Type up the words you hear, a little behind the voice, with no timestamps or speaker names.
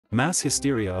Mass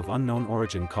hysteria of unknown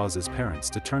origin causes parents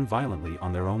to turn violently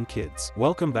on their own kids.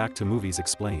 Welcome back to Movies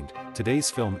Explained. Today's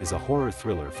film is a horror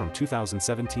thriller from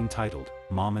 2017 titled,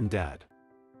 Mom and Dad.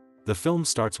 The film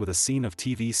starts with a scene of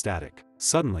TV static.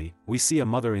 Suddenly, we see a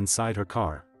mother inside her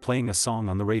car, playing a song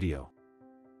on the radio.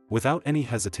 Without any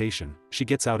hesitation, she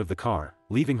gets out of the car,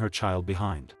 leaving her child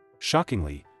behind.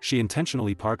 Shockingly, she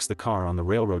intentionally parks the car on the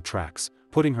railroad tracks,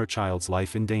 putting her child's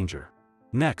life in danger.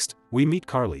 Next, we meet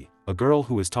Carly, a girl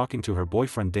who is talking to her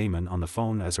boyfriend Damon on the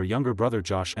phone as her younger brother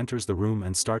Josh enters the room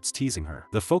and starts teasing her.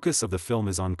 The focus of the film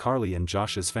is on Carly and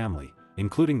Josh's family,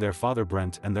 including their father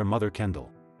Brent and their mother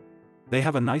Kendall. They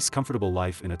have a nice comfortable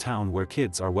life in a town where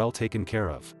kids are well taken care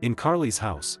of. In Carly's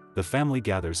house, the family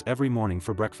gathers every morning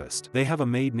for breakfast. They have a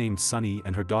maid named Sunny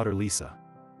and her daughter Lisa.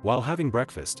 While having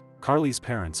breakfast, Carly's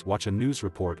parents watch a news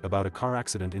report about a car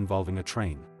accident involving a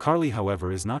train. Carly,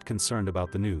 however, is not concerned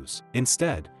about the news.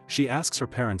 Instead, she asks her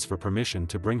parents for permission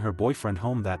to bring her boyfriend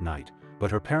home that night, but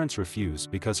her parents refuse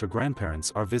because her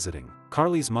grandparents are visiting.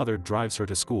 Carly's mother drives her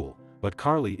to school, but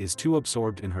Carly is too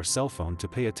absorbed in her cell phone to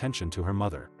pay attention to her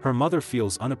mother. Her mother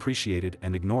feels unappreciated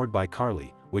and ignored by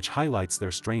Carly, which highlights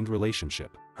their strained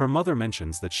relationship. Her mother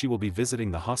mentions that she will be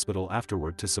visiting the hospital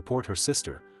afterward to support her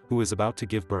sister, who is about to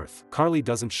give birth. Carly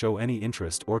doesn't show any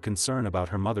interest or concern about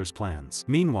her mother's plans.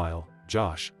 Meanwhile,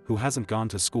 Josh, who hasn't gone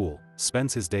to school,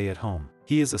 spends his day at home.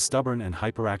 He is a stubborn and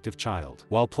hyperactive child.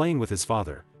 While playing with his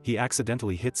father, he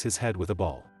accidentally hits his head with a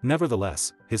ball.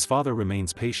 Nevertheless, his father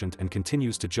remains patient and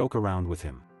continues to joke around with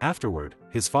him. Afterward,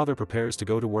 his father prepares to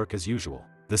go to work as usual.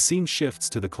 The scene shifts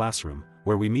to the classroom,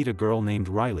 where we meet a girl named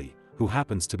Riley, who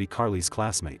happens to be Carly's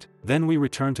classmate. Then we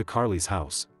return to Carly's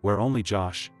house, where only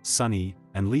Josh, Sunny,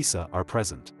 and Lisa are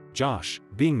present. Josh,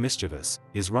 being mischievous,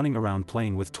 is running around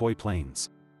playing with toy planes.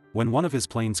 When one of his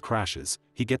planes crashes,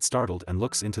 he gets startled and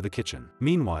looks into the kitchen.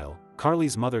 Meanwhile,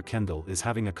 Carly's mother Kendall is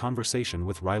having a conversation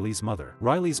with Riley's mother.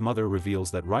 Riley's mother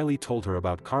reveals that Riley told her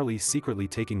about Carly secretly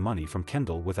taking money from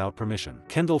Kendall without permission.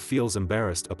 Kendall feels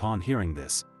embarrassed upon hearing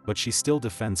this, but she still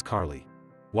defends Carly.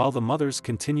 While the mothers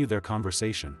continue their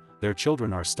conversation, their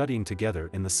children are studying together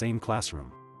in the same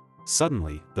classroom.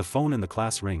 Suddenly, the phone in the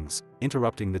class rings,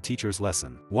 interrupting the teacher's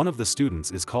lesson. One of the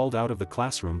students is called out of the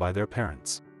classroom by their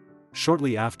parents.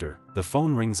 Shortly after, the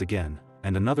phone rings again,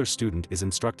 and another student is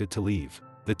instructed to leave.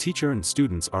 The teacher and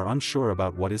students are unsure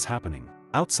about what is happening.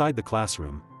 Outside the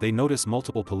classroom, they notice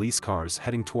multiple police cars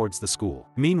heading towards the school.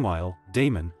 Meanwhile,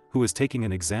 Damon, who is taking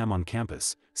an exam on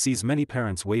campus, sees many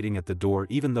parents waiting at the door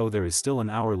even though there is still an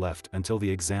hour left until the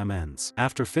exam ends.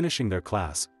 After finishing their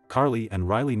class, Carly and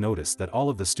Riley notice that all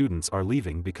of the students are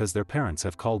leaving because their parents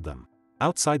have called them.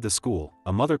 Outside the school,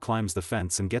 a mother climbs the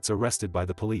fence and gets arrested by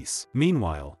the police.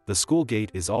 Meanwhile, the school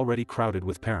gate is already crowded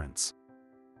with parents.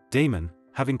 Damon,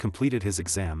 having completed his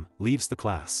exam, leaves the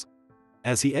class.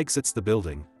 As he exits the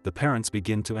building, the parents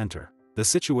begin to enter. The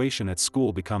situation at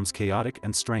school becomes chaotic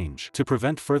and strange. To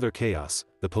prevent further chaos,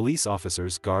 the police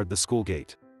officers guard the school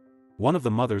gate. One of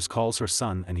the mothers calls her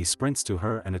son and he sprints to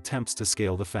her and attempts to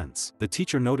scale the fence. The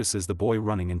teacher notices the boy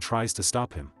running and tries to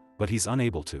stop him, but he's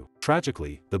unable to.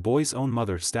 Tragically, the boy's own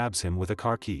mother stabs him with a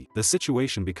car key. The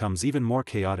situation becomes even more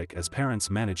chaotic as parents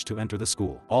manage to enter the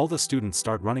school. All the students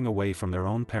start running away from their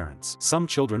own parents. Some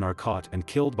children are caught and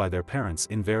killed by their parents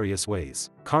in various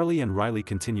ways. Carly and Riley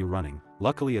continue running,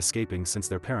 luckily escaping since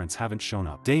their parents haven't shown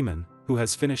up. Damon, who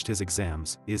has finished his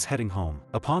exams, is heading home.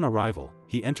 Upon arrival,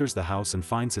 he enters the house and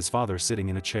finds his father sitting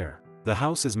in a chair. The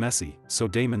house is messy, so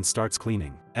Damon starts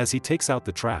cleaning. As he takes out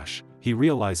the trash, he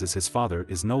realizes his father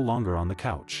is no longer on the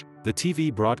couch. The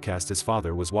TV broadcast his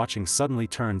father was watching suddenly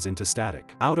turns into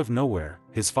static. Out of nowhere,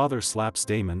 his father slaps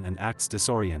Damon and acts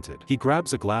disoriented. He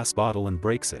grabs a glass bottle and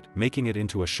breaks it, making it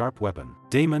into a sharp weapon.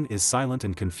 Damon is silent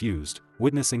and confused,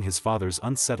 witnessing his father's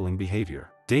unsettling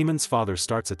behavior. Damon's father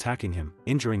starts attacking him,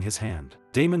 injuring his hand.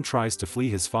 Damon tries to flee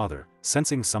his father,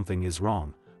 sensing something is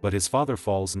wrong, but his father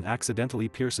falls and accidentally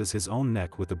pierces his own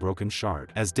neck with the broken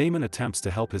shard. As Damon attempts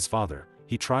to help his father,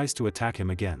 he tries to attack him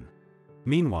again.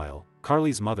 Meanwhile,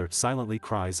 Carly's mother silently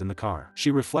cries in the car.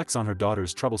 She reflects on her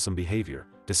daughter's troublesome behavior,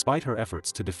 despite her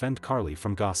efforts to defend Carly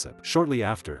from gossip. Shortly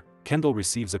after, Kendall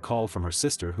receives a call from her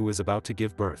sister who is about to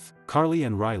give birth. Carly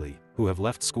and Riley, who have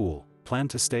left school, plan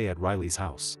to stay at Riley's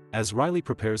house. As Riley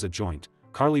prepares a joint,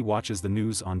 Carly watches the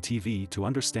news on TV to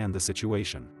understand the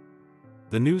situation.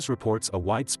 The news reports a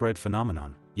widespread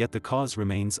phenomenon, yet the cause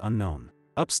remains unknown.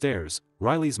 Upstairs,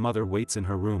 Riley's mother waits in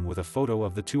her room with a photo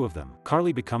of the two of them.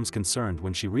 Carly becomes concerned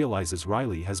when she realizes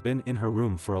Riley has been in her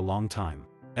room for a long time.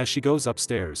 As she goes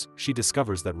upstairs, she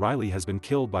discovers that Riley has been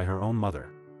killed by her own mother.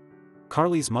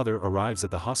 Carly's mother arrives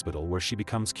at the hospital where she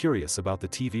becomes curious about the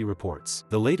TV reports.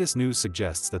 The latest news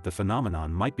suggests that the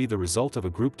phenomenon might be the result of a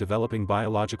group developing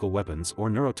biological weapons or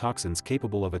neurotoxins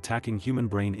capable of attacking human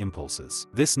brain impulses.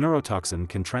 This neurotoxin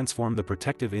can transform the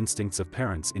protective instincts of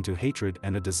parents into hatred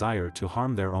and a desire to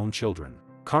harm their own children.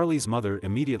 Carly's mother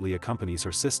immediately accompanies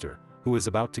her sister, who is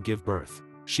about to give birth.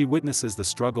 She witnesses the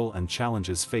struggle and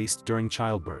challenges faced during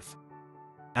childbirth.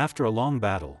 After a long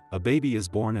battle, a baby is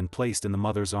born and placed in the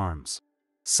mother's arms.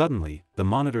 Suddenly, the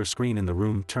monitor screen in the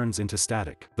room turns into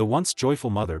static. The once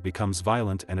joyful mother becomes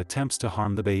violent and attempts to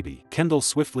harm the baby. Kendall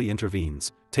swiftly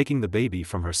intervenes, taking the baby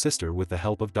from her sister with the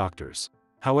help of doctors.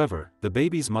 However, the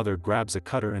baby's mother grabs a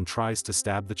cutter and tries to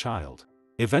stab the child.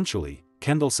 Eventually,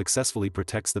 Kendall successfully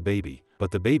protects the baby, but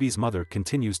the baby's mother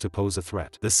continues to pose a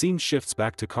threat. The scene shifts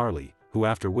back to Carly, who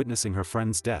after witnessing her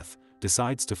friend's death,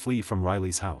 decides to flee from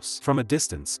Riley's house. From a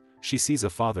distance, she sees a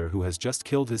father who has just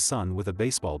killed his son with a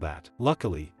baseball bat.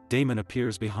 Luckily, Damon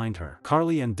appears behind her.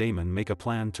 Carly and Damon make a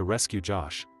plan to rescue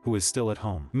Josh, who is still at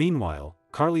home. Meanwhile,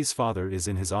 Carly's father is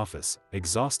in his office,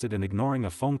 exhausted and ignoring a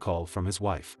phone call from his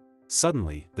wife.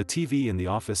 Suddenly, the TV in the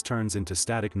office turns into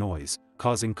static noise,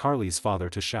 causing Carly's father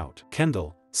to shout.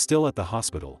 Kendall, still at the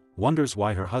hospital, wonders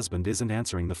why her husband isn't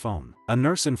answering the phone. A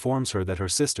nurse informs her that her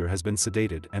sister has been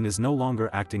sedated and is no longer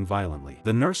acting violently.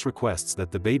 The nurse requests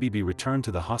that the baby be returned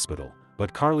to the hospital,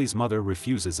 but Carly's mother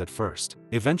refuses at first.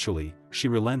 Eventually, she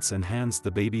relents and hands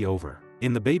the baby over.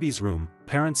 In the baby's room,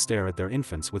 parents stare at their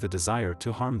infants with a desire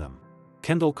to harm them.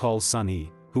 Kendall calls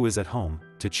Sunny, who is at home,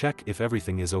 to check if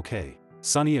everything is okay.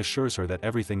 Sunny assures her that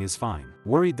everything is fine.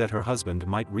 Worried that her husband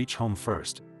might reach home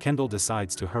first, Kendall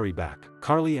decides to hurry back.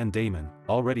 Carly and Damon,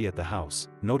 already at the house,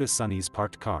 notice Sunny's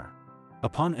parked car.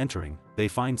 Upon entering, they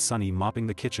find Sunny mopping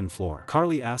the kitchen floor.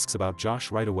 Carly asks about Josh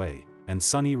right away, and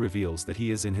Sunny reveals that he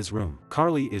is in his room.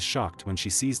 Carly is shocked when she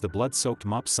sees the blood-soaked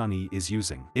mop Sunny is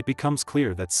using. It becomes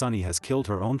clear that Sunny has killed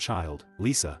her own child,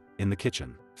 Lisa, in the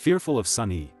kitchen. Fearful of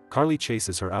Sunny, Carly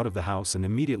chases her out of the house and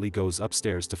immediately goes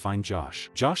upstairs to find Josh.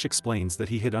 Josh explains that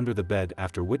he hid under the bed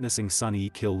after witnessing Sunny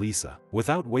kill Lisa.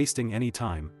 Without wasting any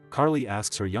time, Carly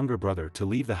asks her younger brother to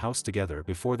leave the house together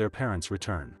before their parents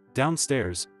return.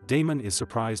 Downstairs, Damon is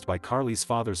surprised by Carly's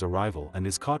father's arrival and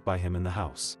is caught by him in the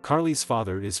house. Carly's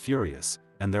father is furious,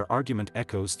 and their argument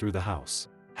echoes through the house.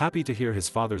 Happy to hear his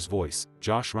father's voice,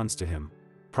 Josh runs to him,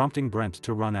 prompting Brent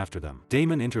to run after them.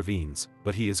 Damon intervenes,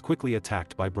 but he is quickly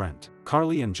attacked by Brent.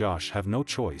 Carly and Josh have no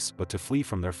choice but to flee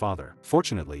from their father.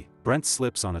 Fortunately, Brent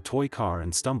slips on a toy car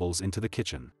and stumbles into the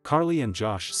kitchen. Carly and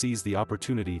Josh seize the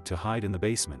opportunity to hide in the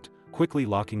basement, quickly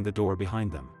locking the door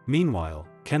behind them. Meanwhile,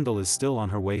 Kendall is still on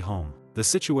her way home. The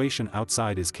situation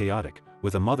outside is chaotic,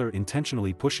 with a mother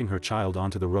intentionally pushing her child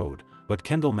onto the road, but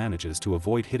Kendall manages to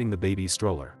avoid hitting the baby's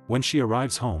stroller. When she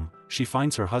arrives home, she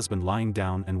finds her husband lying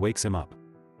down and wakes him up.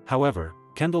 However,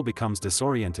 Kendall becomes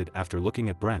disoriented after looking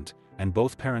at Brent, and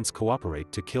both parents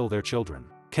cooperate to kill their children.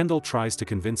 Kendall tries to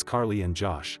convince Carly and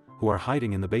Josh, who are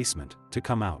hiding in the basement, to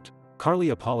come out. Carly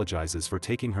apologizes for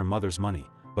taking her mother's money,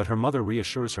 but her mother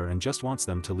reassures her and just wants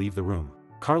them to leave the room.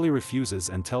 Carly refuses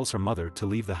and tells her mother to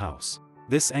leave the house.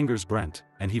 This angers Brent,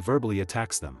 and he verbally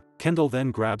attacks them. Kendall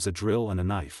then grabs a drill and a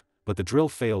knife, but the drill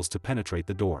fails to penetrate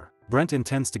the door. Brent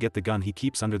intends to get the gun he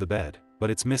keeps under the bed,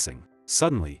 but it's missing.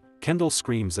 Suddenly, Kendall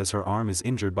screams as her arm is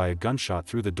injured by a gunshot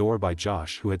through the door by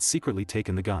Josh, who had secretly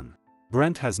taken the gun.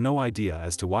 Brent has no idea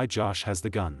as to why Josh has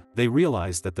the gun. They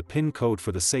realize that the PIN code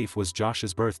for the safe was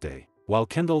Josh's birthday. While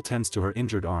Kendall tends to her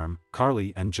injured arm,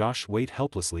 Carly and Josh wait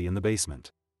helplessly in the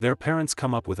basement. Their parents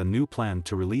come up with a new plan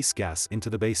to release gas into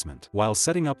the basement. While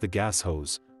setting up the gas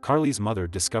hose, Carly's mother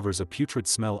discovers a putrid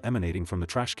smell emanating from the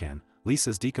trash can,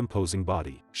 Lisa's decomposing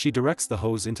body. She directs the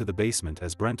hose into the basement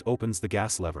as Brent opens the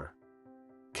gas lever.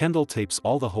 Kendall tapes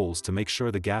all the holes to make sure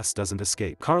the gas doesn't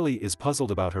escape. Carly is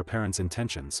puzzled about her parents'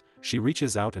 intentions. She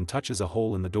reaches out and touches a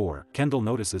hole in the door. Kendall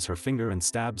notices her finger and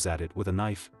stabs at it with a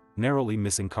knife, narrowly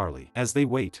missing Carly. As they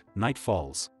wait, night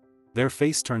falls. Their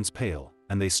face turns pale,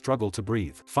 and they struggle to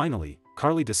breathe. Finally,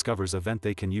 Carly discovers a vent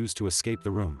they can use to escape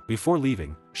the room. Before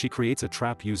leaving, she creates a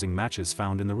trap using matches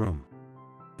found in the room.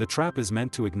 The trap is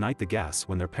meant to ignite the gas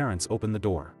when their parents open the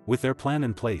door. With their plan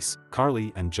in place,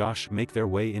 Carly and Josh make their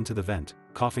way into the vent,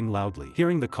 coughing loudly.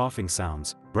 Hearing the coughing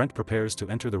sounds, Brent prepares to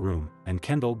enter the room, and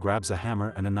Kendall grabs a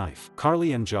hammer and a knife.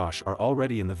 Carly and Josh are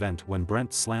already in the vent when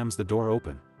Brent slams the door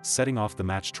open, setting off the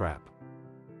match trap.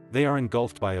 They are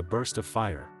engulfed by a burst of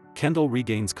fire. Kendall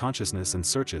regains consciousness and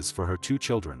searches for her two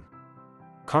children.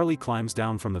 Carly climbs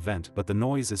down from the vent, but the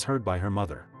noise is heard by her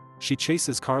mother. She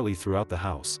chases Carly throughout the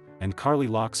house, and Carly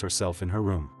locks herself in her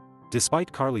room.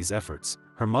 Despite Carly's efforts,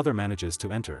 her mother manages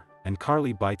to enter, and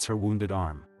Carly bites her wounded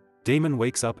arm. Damon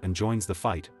wakes up and joins the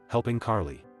fight, helping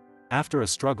Carly. After a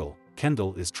struggle,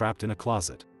 Kendall is trapped in a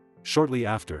closet. Shortly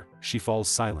after, she falls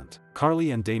silent.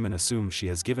 Carly and Damon assume she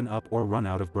has given up or run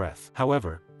out of breath.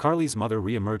 However, Carly's mother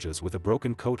re-emerges with a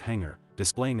broken coat hanger,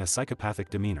 displaying a psychopathic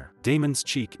demeanor. Damon's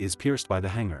cheek is pierced by the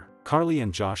hanger. Carly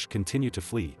and Josh continue to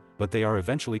flee, but they are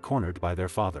eventually cornered by their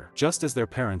father. Just as their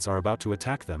parents are about to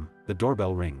attack them, the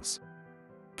doorbell rings.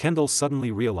 Kendall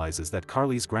suddenly realizes that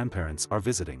Carly's grandparents are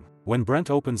visiting. When Brent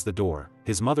opens the door,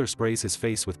 his mother sprays his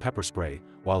face with pepper spray,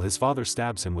 while his father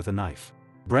stabs him with a knife.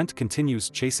 Brent continues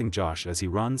chasing Josh as he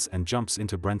runs and jumps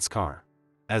into Brent's car.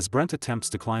 As Brent attempts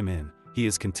to climb in, he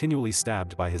is continually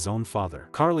stabbed by his own father.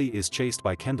 Carly is chased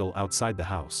by Kendall outside the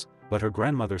house, but her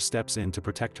grandmother steps in to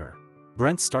protect her.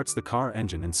 Brent starts the car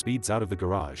engine and speeds out of the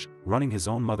garage, running his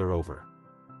own mother over.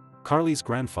 Carly's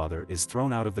grandfather is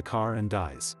thrown out of the car and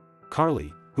dies.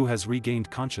 Carly, who has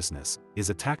regained consciousness, is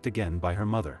attacked again by her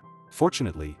mother.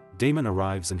 Fortunately, Damon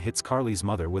arrives and hits Carly's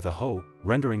mother with a hoe,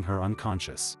 rendering her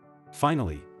unconscious.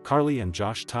 Finally, Carly and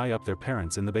Josh tie up their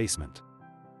parents in the basement.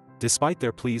 Despite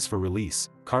their pleas for release,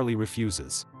 Carly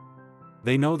refuses.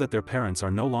 They know that their parents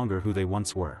are no longer who they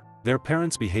once were. Their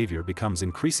parents' behavior becomes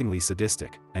increasingly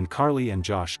sadistic, and Carly and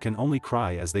Josh can only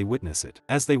cry as they witness it.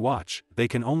 As they watch, they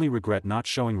can only regret not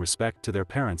showing respect to their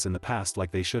parents in the past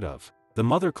like they should have. The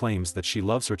mother claims that she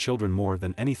loves her children more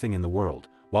than anything in the world,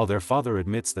 while their father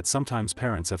admits that sometimes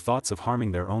parents have thoughts of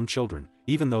harming their own children,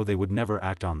 even though they would never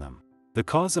act on them. The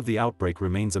cause of the outbreak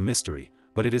remains a mystery,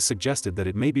 but it is suggested that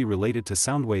it may be related to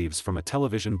sound waves from a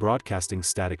television broadcasting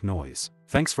static noise.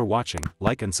 Thanks for watching,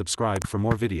 like and subscribe for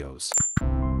more videos.